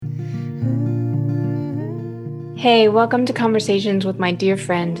Hey, welcome to Conversations with my dear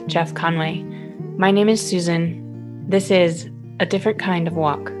friend, Jeff Conway. My name is Susan. This is A Different Kind of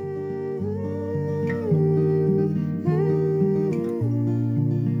Walk.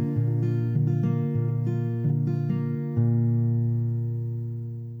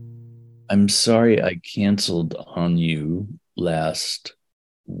 I'm sorry I canceled on you last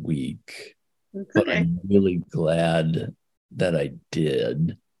week, It's but okay. I'm really glad that I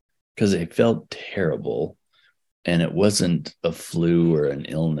did because I felt terrible and it wasn't a flu or an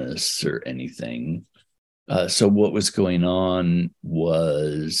illness or anything. So, what was going on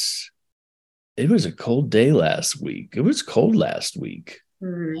was it was a cold day last week. It was cold last week.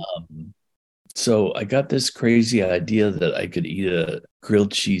 Mhm. So I got this crazy idea that I could eat a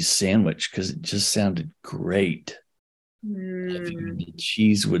grilled cheese sandwich because it just sounded great. I figured Mm. the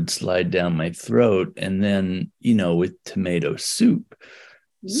cheese would slide down my throat and then, with tomato soup.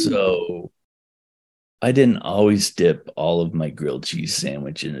 Ooh. So I didn't always dip all of my grilled cheese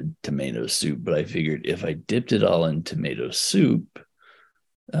sandwich in a tomato soup, but I figured if I dipped it all in tomato soup,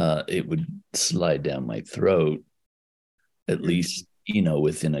 it would slide down my throat at least,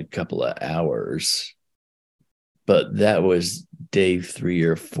 within a couple of hours. But that was day 3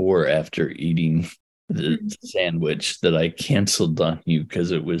 or 4 after eating the It sandwich that I canceled on you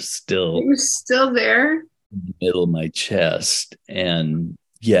because it was still was still there. in the middle of my chest. And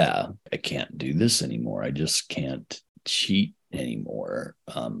yeah, I can't do this anymore. I just can't cheat anymore.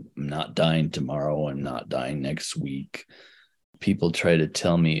 I'm not dying tomorrow. I'm not dying next week. People try to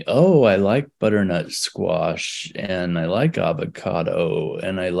tell me, oh, I like butternut squash and I like avocado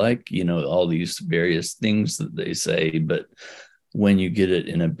and I like, all these various things that they say. But when you get it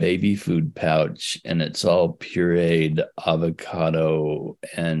in a baby food pouch and it's all pureed avocado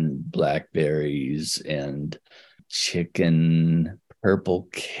and blackberries and chicken, purple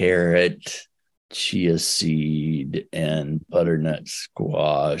carrot, chia seed, and butternut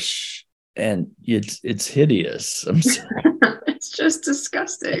squash. And it's hideous. I'm sorry. It's just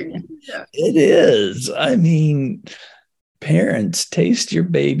disgusting. Yeah. It is. I mean, parents taste your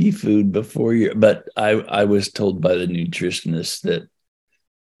baby food before you but I was told by the nutritionist that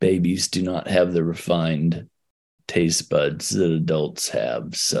babies do not have the refined taste buds that adults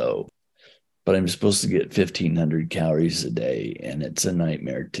have. So, but I'm supposed to get 1,500 calories a day, and it's a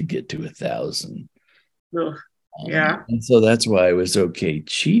nightmare to get to 1,000. Ugh. Yeah. And so that's why I was okay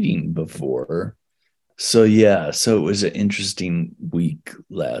cheating before. So yeah, so it was an interesting week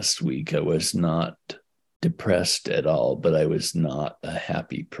last week. I was not depressed at all, but I was not a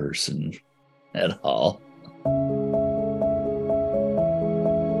happy person at all.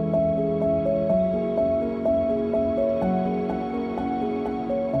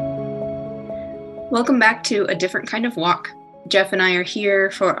 Welcome back to A Different Kind of Walk. Jeff and I are here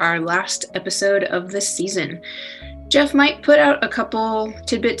for our last episode of this season. Jeff might put out a couple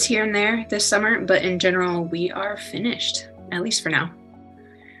tidbits here and there this summer, but in general, we are finished, at least for now.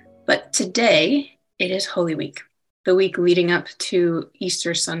 But today, it is Holy Week, the week leading up to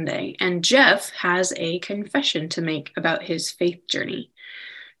Easter Sunday, and Jeff has a confession to make about his faith journey.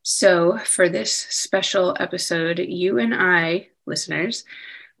 So, for this special episode, you and I, listeners,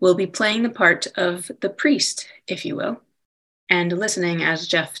 will be playing the part of the priest, if you will, and listening as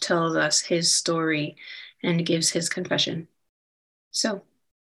Jeff tells us his story and gives his confession. So,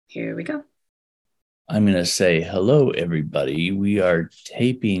 here we go. I'm going to say hello, everybody. We are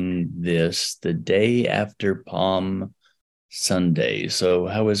taping this the day after Palm Sunday. So,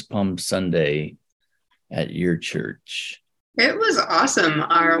 how was Palm Sunday at your church? It was awesome.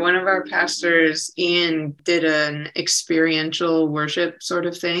 Our one of our pastors, Ian, did an experiential worship sort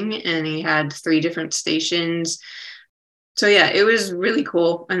of thing, and he had 3 different stations. So yeah, it was really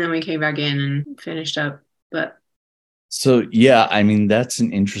cool. And then we came back in and finished up. But So, yeah, I mean, that's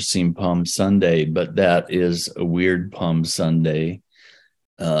an interesting Palm Sunday, but that is a weird Palm Sunday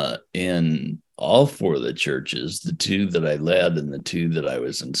in all 4 of the churches. The 2 that I led and the 2 that I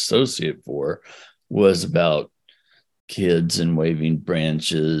was an associate for was about kids and waving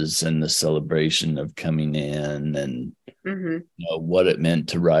branches and the celebration of coming in and mhm. what it meant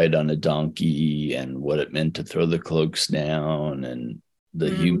to ride on a donkey and what it meant to throw the cloaks down and the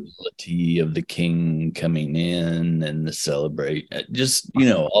Mhm. humility of the king coming in and the celebrate just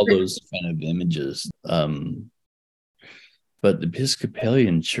all those kind of images. But the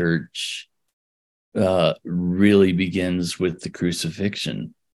Episcopalian Church really begins with the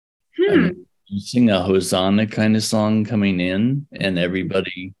crucifixion. I mean, Hmm. you sing a Hosanna kind of song coming in, and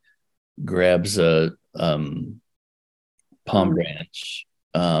everybody grabs a palm Um, branch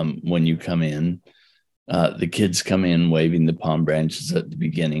when you come in. The kids come in waving the palm branches at the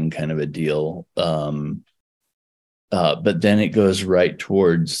beginning, kind of a deal. But then it goes right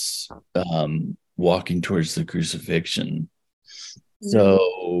towards walking towards the crucifixion.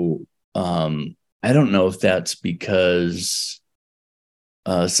 So I don't know if that's because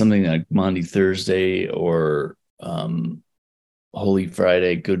something like Maundy Thursday or Holy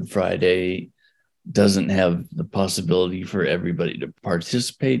Friday, Good Friday doesn't have the possibility for everybody to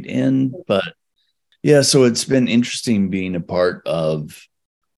participate in. But yeah, so it's been interesting being a part of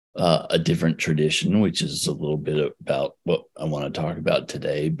a different tradition, which is a little bit about what I want to talk about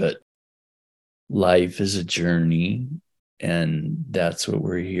today. But life is a journey, and that's what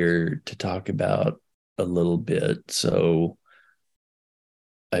we're here to talk about a little bit. So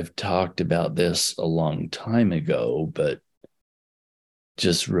I've talked about this a long time ago, but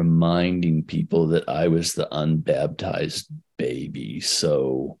just reminding people that I was the unbaptized baby.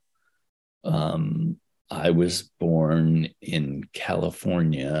 So I was born in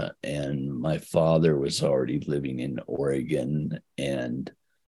California, and my father was already living in Oregon and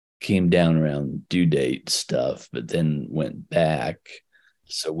came down around due date stuff, but then went back.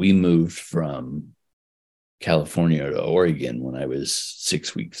 So we moved from California to Oregon when I was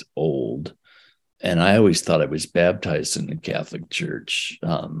 6 weeks old. And I always thought I was baptized in the Catholic Church.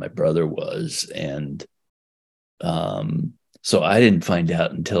 My brother was. And so I didn't find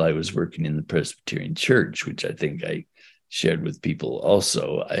out until I was working in the Presbyterian Church, which I think I shared with people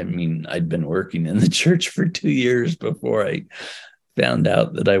also. I mean, I'd been working in the church for 2 years before I found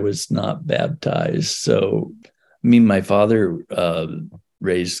out that I was not baptized. So, I mean, my father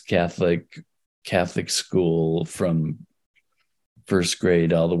raised Catholic school from first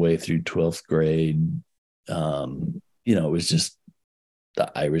grade all the way through 12th grade. It was just the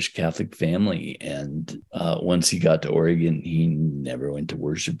Irish Catholic family. And once he got to Oregon, he never went to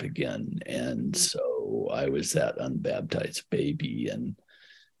worship again. And so I was that unbaptized baby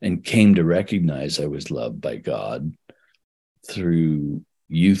and came to recognize I was loved by God through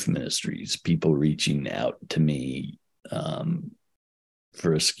youth ministries, people reaching out to me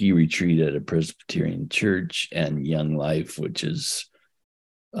for a ski retreat at a Presbyterian church, and Young Life, which is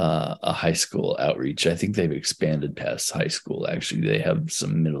a high school outreach. I think they've expanded past high school. Actually, they have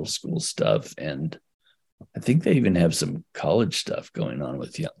some middle school stuff, and I think they even have some college stuff going on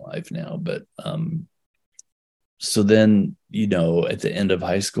with Young Life now. But so then, at the end of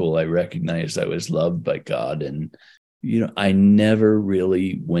high school, I recognized I was loved by God. And, I never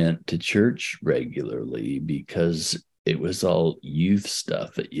really went to church regularly because it was all youth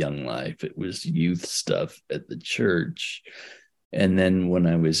stuff at Young Life. It was youth stuff at the church. And then when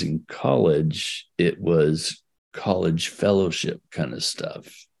I was in college, it was college fellowship kind of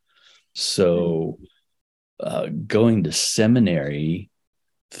stuff. So going to seminary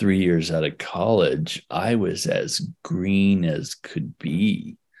 3 years out of college, I was as green as could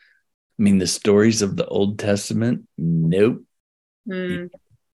be. I mean, the stories of the Old Testament, nope. Didn't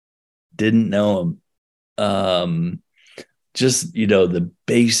know them. Just, the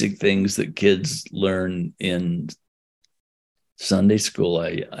basic things that kids learn in Sunday school,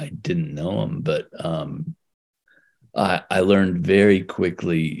 I didn't know them, but I learned very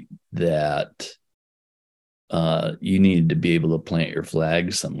quickly that you needed to be able to plant your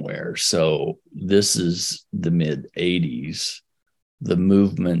flag somewhere. So this is the mid 80s. The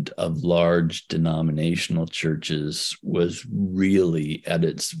movement of large denominational churches was really at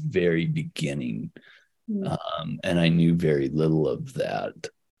its very beginning. And I knew very little of that.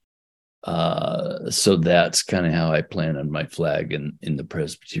 So that's kind of how I planted my flag in the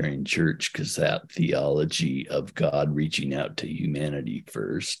Presbyterian Church, because that theology of God reaching out to humanity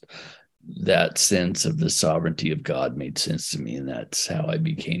first, that sense of the sovereignty of God made sense to me. And that's how I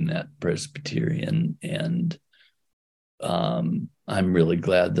became that Presbyterian. And I'm really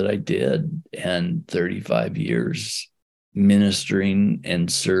glad that I did. And 35 years ministering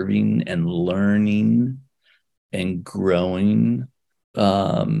and serving and learning and growing.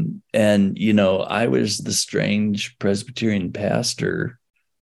 And, I was the strange Presbyterian pastor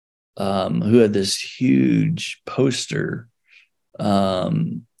who had this huge poster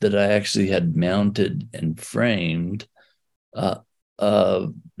that I actually had mounted and framed of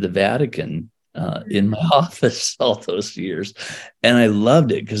the Vatican in my office all those years. And I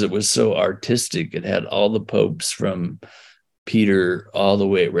loved it because it was so artistic. It had all the popes from Peter all the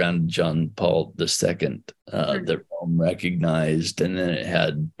way around John Paul II that Rome recognized. And then it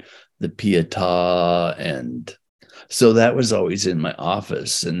had the Pietà. And so that was always in my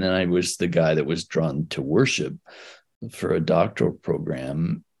office. And then I was the guy that was drawn to worship for a doctoral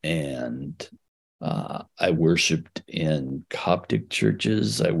program. And I worshiped in Coptic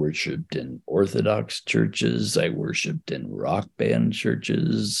churches. I worshiped in Orthodox churches. I worshiped in rock band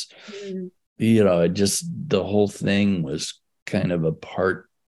churches. the whole thing was kind of a part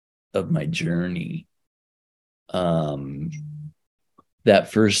of my journey.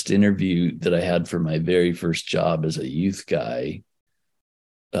 That first interview that I had for my very first job as a youth guy,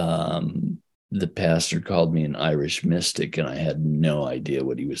 the pastor called me an Irish mystic, and I had no idea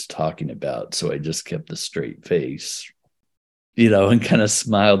what he was talking about. So I just kept the straight face, and kind of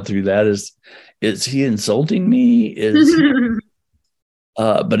smiled through that. Is he insulting me?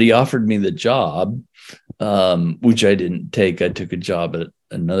 But he offered me the job, which I didn't take. I took a job at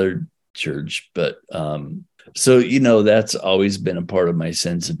another church, but so that's always been a part of my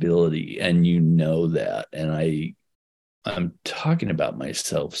sensibility, and that. And I'm talking about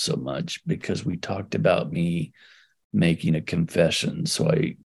myself so much because we talked about me making a confession. So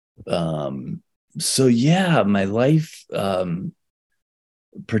my life,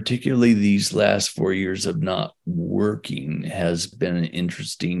 particularly these last 4 years of not working, has been an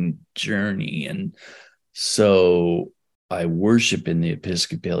interesting journey. And so I worship in the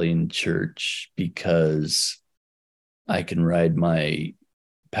Episcopalian Church because I can ride my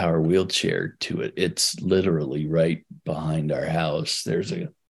power wheelchair to it. It's literally right behind our house. There's a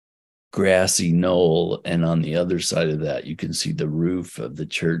grassy knoll, and on the other side of that, you can see the roof of the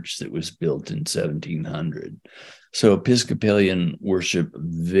church that was built in 1700. So Episcopalian worship,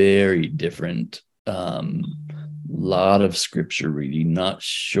 very different. Lot of scripture reading, not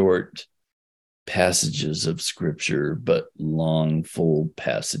short passages of scripture, but long, full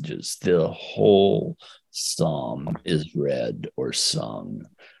passages. The whole psalm is read or sung,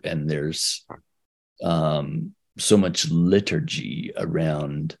 and there's so much liturgy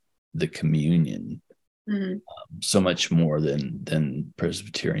around the communion, so much more than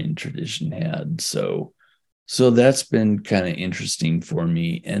Presbyterian tradition had. So that's been kind of interesting for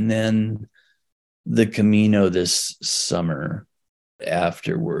me. And then the Camino this summer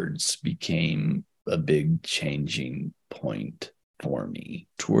afterwards became a big changing point for me.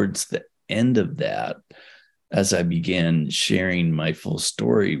 Towards the end of that, as I began sharing my full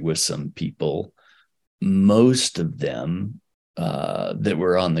story with some people, most of them that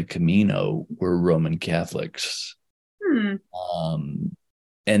were on the Camino were Roman Catholics.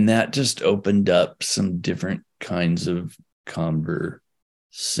 And that just opened up some different kinds of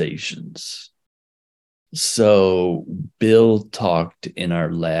conversations. So Bill talked in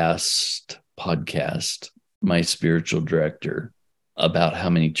our last podcast, my spiritual director, about how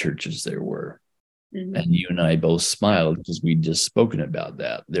many churches there were. And you and I both smiled because we'd just spoken about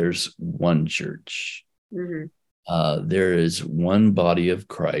that. There's one church. There is one body of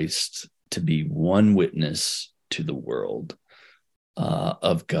Christ to be one witness to the world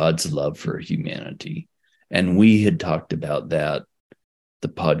of God's love for humanity. And we had talked about that, the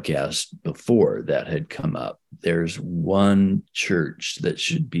podcast before that had come up. There's one church that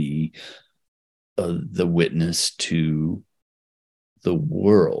should be the witness to the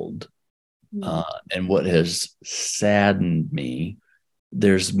world. And what has saddened me,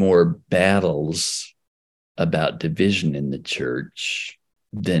 there's more battles about division in the church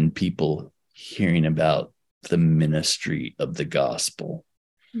than people hearing about the ministry of the gospel.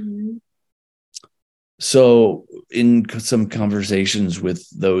 So in some conversations with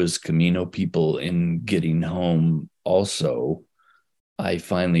those Camino people in getting home also, I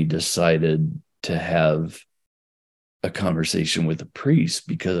finally decided to have a conversation with a priest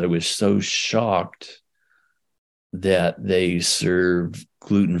because I was so shocked that they serve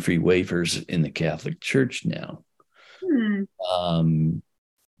gluten-free wafers in the Catholic Church now.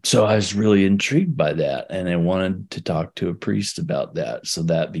 So I was really intrigued by that, and I wanted to talk to a priest about that. So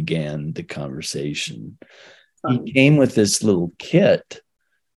that began the conversation. He came with this little kit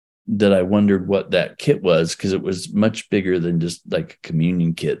that I wondered what that kit was, because it was much bigger than just like a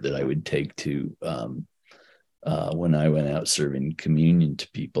communion kit that I would take to when I went out serving communion to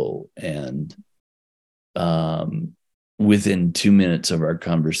people. And within 2 minutes of our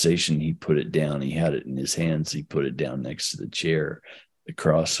conversation, he put it down. He had it in his hands. He put it down next to the chair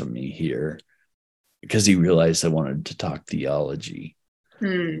across from me here because he realized I wanted to talk theology.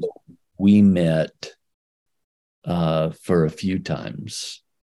 We met for a few times.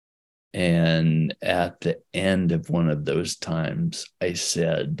 And at the end of one of those times, I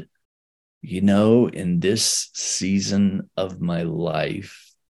said, in this season of my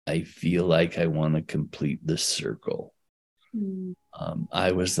life, I feel like I want to complete this circle.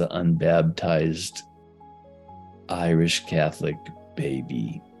 I was the unbaptized Irish Catholic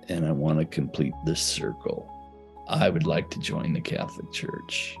baby, and I want to complete this circle. I would like to join the Catholic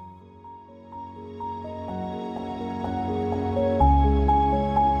Church.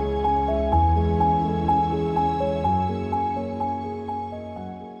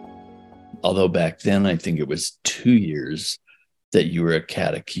 although back then I think it was 2 years that you were a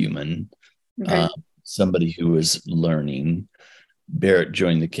catechumen, Okay. somebody who was learning. Barrett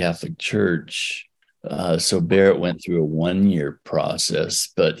joined the Catholic Church. So Barrett went through a 1-year process,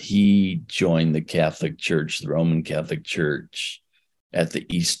 but he joined the Catholic Church, the Roman Catholic Church, at the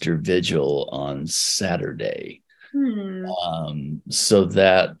Easter Vigil on Saturday. So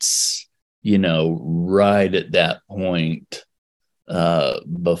that's, right at that point,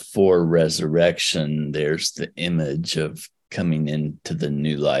 before resurrection, there's the image of coming into the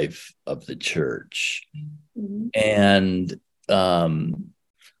new life of the church. Mm-hmm. And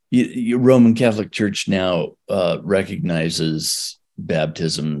Roman Catholic Church now recognizes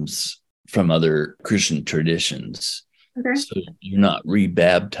baptisms from other Christian traditions. Okay. So you're not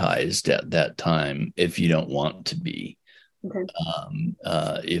rebaptized at that time if you don't want to be. Okay.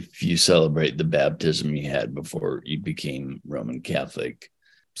 If you celebrate the baptism you had before you became Roman Catholic.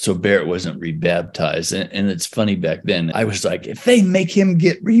 So Barrett wasn't rebaptized. And it's funny, back then, I was like, if they make him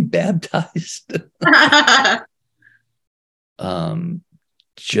get rebaptized,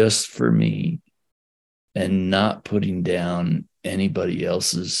 just for me, and not putting down anybody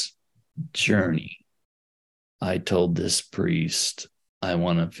else's journey, I told this priest, I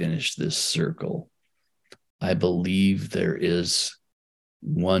want to finish this circle. I believe there is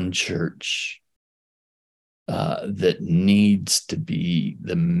one church that needs to be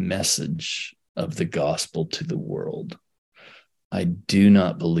the message of the gospel to the world. I do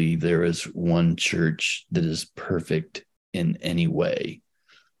not believe there is one church that is perfect in any way.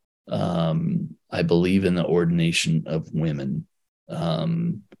 I believe in the ordination of women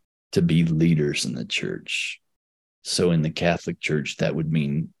to be leaders in the church. So in the Catholic Church, that would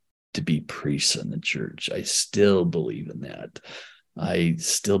mean to be priests in the church. I still believe in that. I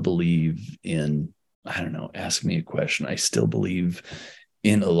still believe in, I don't know, ask me a question. I still believe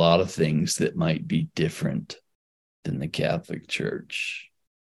in a lot of things that might be different than the Catholic Church.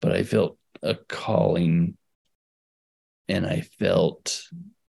 But I felt a calling, and I felt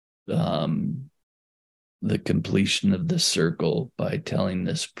the completion of the circle by telling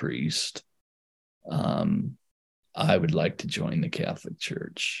this priest, I would like to join the Catholic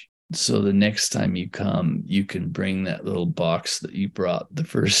Church. So the next time you come, you can bring that little box that you brought the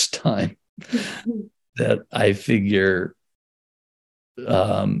first time. That I figure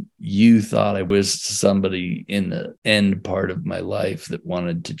you thought I was somebody in the end part of my life that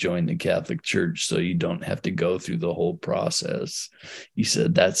wanted to join the Catholic Church, so you don't have to go through the whole process. He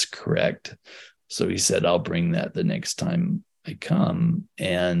said, that's correct. So he said, I'll bring that the next time I come.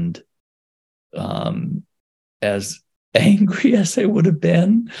 And as angry as I would have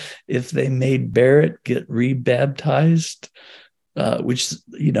been if they made Barrett get rebaptized, which,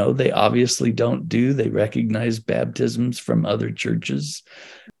 they obviously don't do. They recognize baptisms from other churches.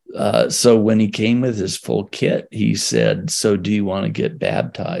 So when he came with his full kit, he said, so do you want to get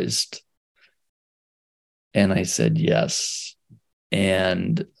baptized? And I said, yes.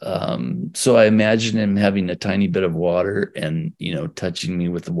 And so I imagine him having a tiny bit of water and, touching me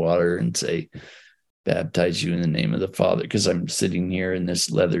with the water and say, baptize you in the name of the Father, because I'm sitting here in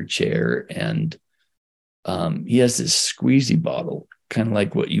this leather chair, and he has this squeezy bottle, kind of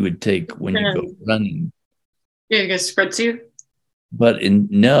like what you would take when you go running. Yeah, it spritz you. But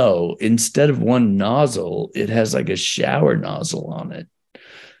instead of one nozzle, it has like a shower nozzle on it.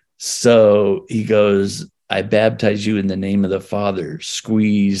 So he goes, I baptize you in the name of the Father,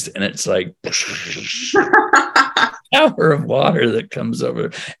 squeezed, and it's like shower of water that comes over,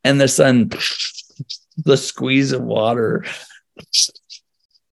 and the sun, the squeeze of water,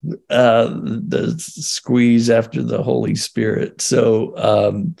 the squeeze after the Holy Spirit.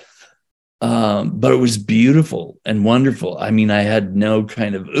 So, but it was beautiful and wonderful. I mean, I had no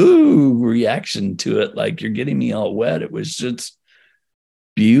kind of reaction to it, like you're getting me all wet. It was just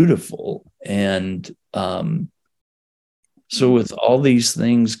beautiful. And so with all these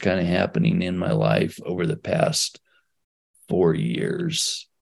things kind of happening in my life over the past 4 years,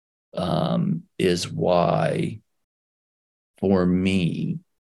 is why, for me,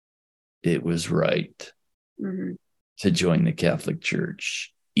 it was right to join the Catholic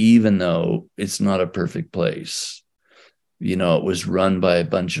Church, even though it's not a perfect place. It was run by a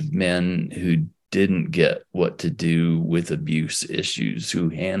bunch of men who didn't get what to do with abuse issues, who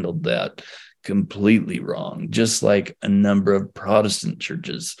handled that completely wrong, just like a number of Protestant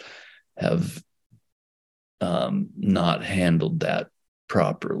churches have not handled that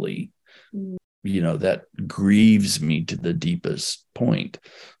properly. That grieves me to the deepest point.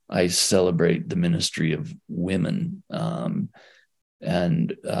 I celebrate the ministry of women, and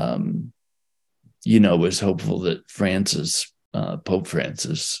was hopeful that Pope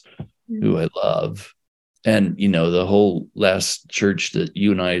Francis who I love. And, the whole last church that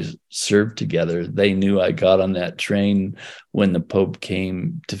you and I served together, they knew I got on that train when the Pope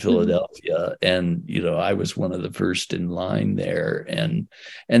came to Philadelphia. And, I was one of the first in line there. And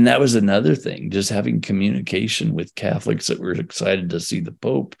that was another thing, just having communication with Catholics that were excited to see the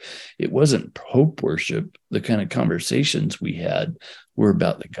Pope. It wasn't Pope worship. The kind of conversations we had were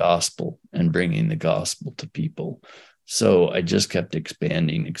about the gospel and bringing the gospel to people. So I just kept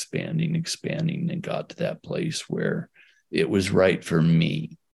expanding, and got to that place where it was right for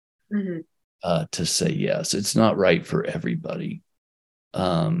me to say yes. It's not right for everybody,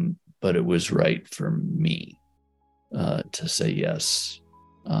 but it was right for me to say yes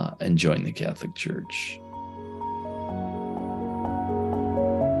and join the Catholic Church.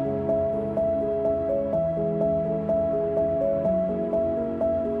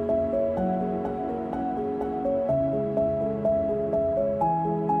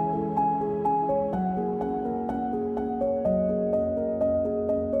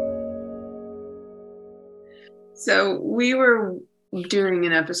 So we were doing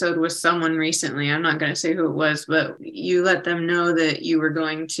an episode with someone recently. I'm not going to say who it was, but you let them know that you were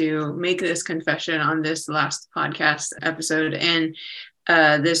going to make this confession on this last podcast episode. And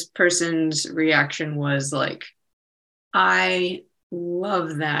this person's reaction was like, I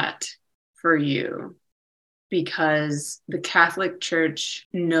love that for you, because the Catholic Church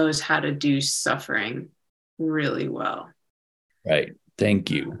knows how to do suffering really well. Right.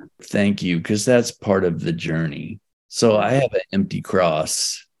 Thank you. Because that's part of the journey. So I have an empty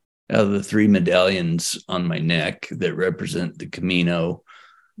cross out of the 3 medallions on my neck that represent the Camino,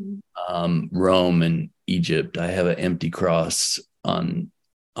 Rome and Egypt. I have an empty cross on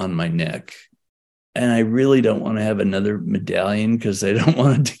my neck. And I really don't want to have another medallion because I don't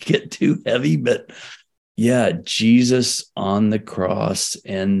want it to get too heavy. But yeah, Jesus on the cross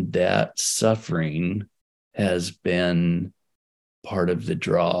and that suffering has been part of the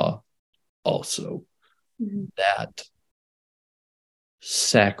draw also. That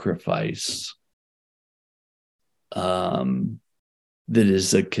sacrifice that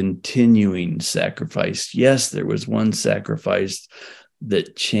is a continuing sacrifice. Yes, there was one sacrifice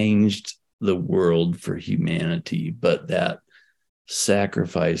that changed the world for humanity, but that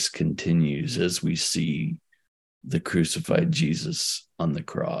sacrifice continues as we see the crucified Jesus on the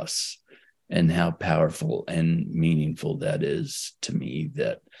cross, and how powerful and meaningful that is to me,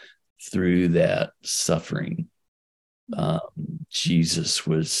 that through that suffering, Jesus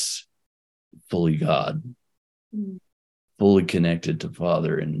was fully God, fully connected to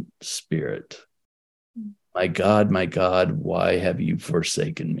Father and Spirit. My God, why have you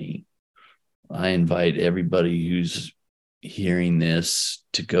forsaken me? I invite everybody who's hearing this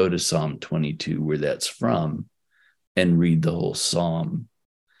to go to Psalm 22, where that's from, and read the whole psalm,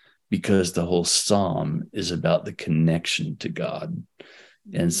 because the whole psalm is about the connection to God.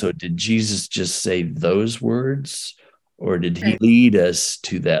 And so did Jesus just say those words, or did he lead us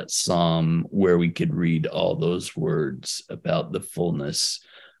to that psalm where we could read all those words about the fullness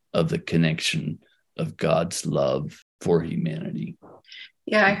of the connection of God's love for humanity?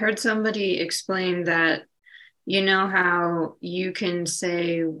 Yeah, I heard somebody explain that, how you can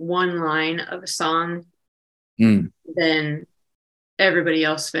say one line of a song, then everybody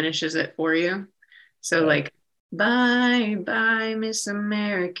else finishes it for you. So like, bye, bye, Miss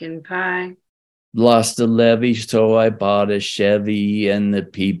American Pie. Lost a levee, so I bought a Chevy, and the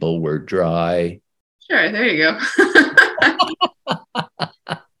people were dry. Sure, there you go.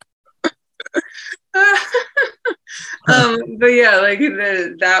 But yeah, like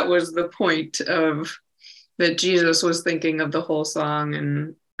that was the point of that Jesus was thinking of the whole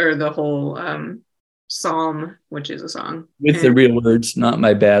song or the whole psalm, which is a song. With the real words, not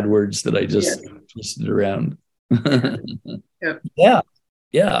my bad words that I just twisted around. Yep.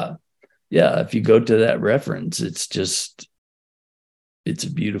 Yeah. If you go to that reference, it's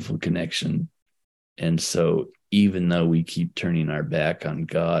a beautiful connection. And so even though we keep turning our back on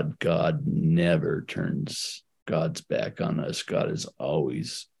God, God never turns God's back on us. God is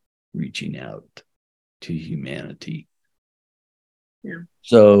always reaching out to humanity. Yeah.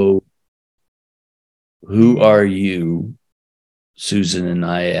 So who are you? Susan and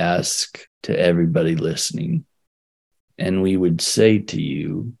I ask to everybody listening. And we would say to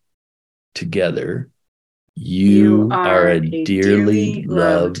you together, you are a dearly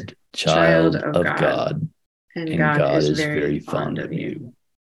loved child of God, and God is very fond of you.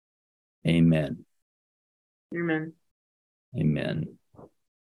 Amen. Amen. Amen.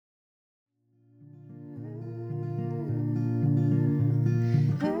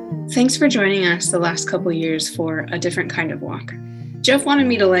 Thanks for joining us the last couple years for A Different Kind of Walk. Jeff wanted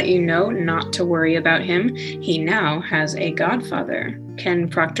me to let you know not to worry about him. He now has a godfather, Ken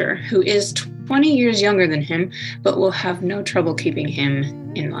Proctor, who is 20 years younger than him, but will have no trouble keeping him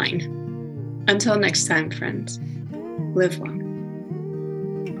in line. Until next time, friends, live long.